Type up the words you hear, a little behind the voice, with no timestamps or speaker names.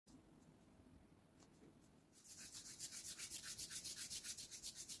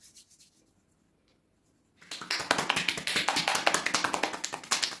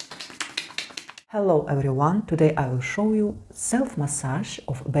Hello everyone, today I will show you self-massage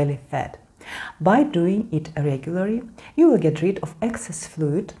of belly fat. By doing it regularly, you will get rid of excess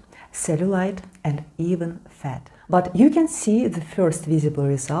fluid, cellulite and even fat. But you can see the first visible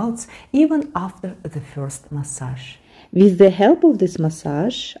results even after the first massage. With the help of this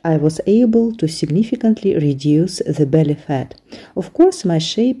massage, I was able to significantly reduce the belly fat. Of course, my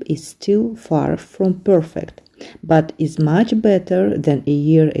shape is still far from perfect, but is much better than a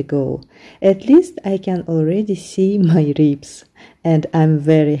year ago. At least I can already see my ribs, and I'm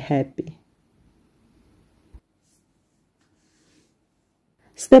very happy.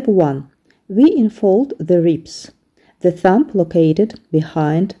 Step 1. We enfold the ribs. The thumb located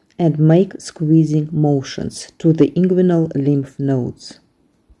behind and make squeezing motions to the inguinal lymph nodes.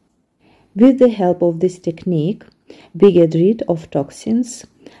 With the help of this technique, we get rid of toxins,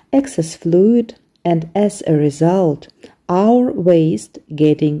 excess fluid, and as a result, our waist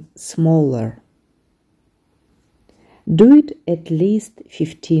getting smaller. Do it at least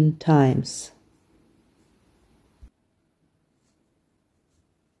 15 times.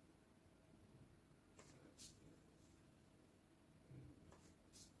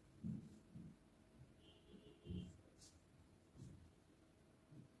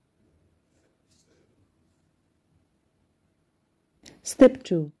 Step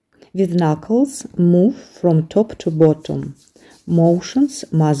 2. With knuckles, move from top to bottom. Motions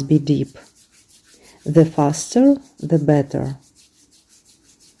must be deep. The faster, the better.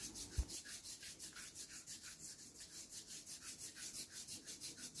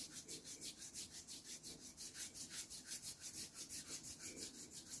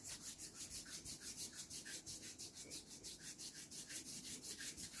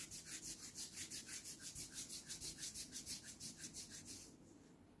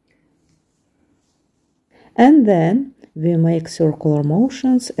 And then we make circular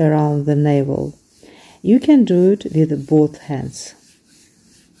motions around the navel. You can do it with both hands.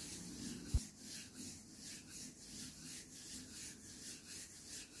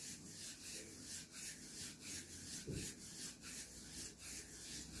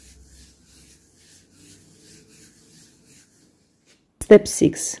 Step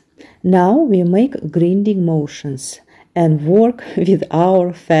 6. Now we make grinding motions and work with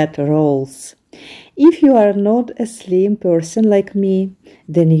our fat rolls. If you are not a slim person like me,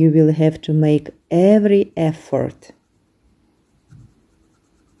 then you will have to make every effort.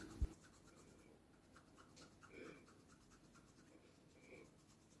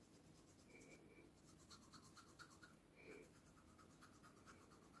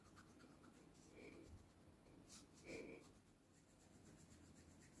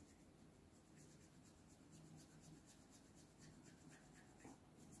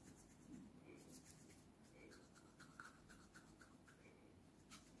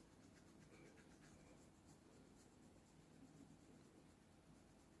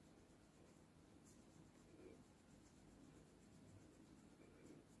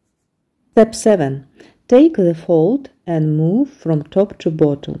 Step 7. Take the fold and move from top to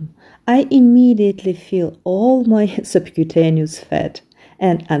bottom. I immediately feel all my subcutaneous fat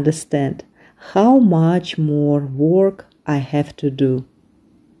and understand how much more work I have to do.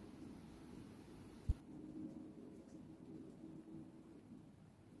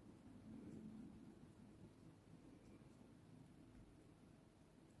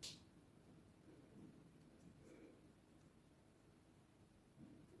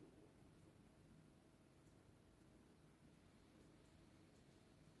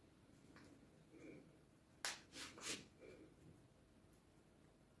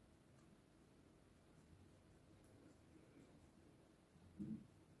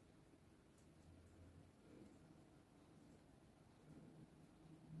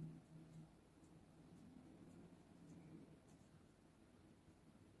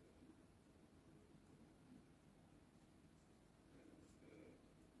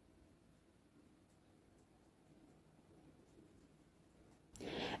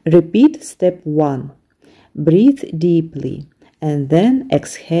 Repeat step 1. Breathe deeply and then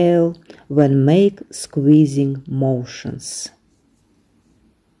exhale when make squeezing motions.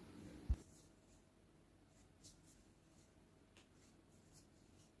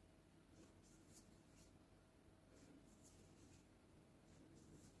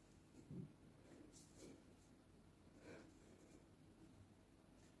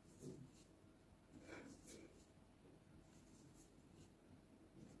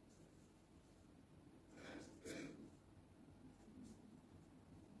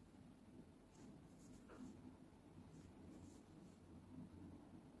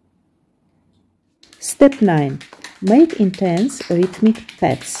 Step 9. Make intense rhythmic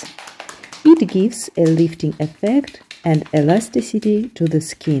pats. It gives a lifting effect and elasticity to the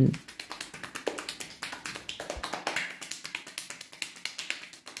skin.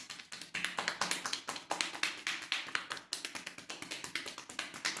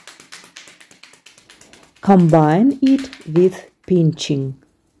 Combine it with pinching.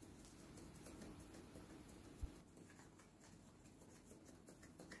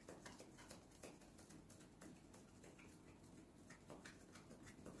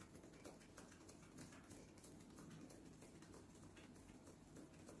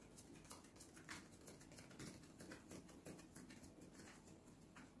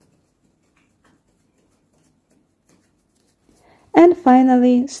 And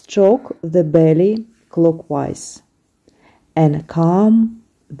finally, stroke the belly clockwise and calm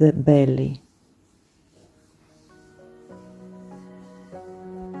the belly.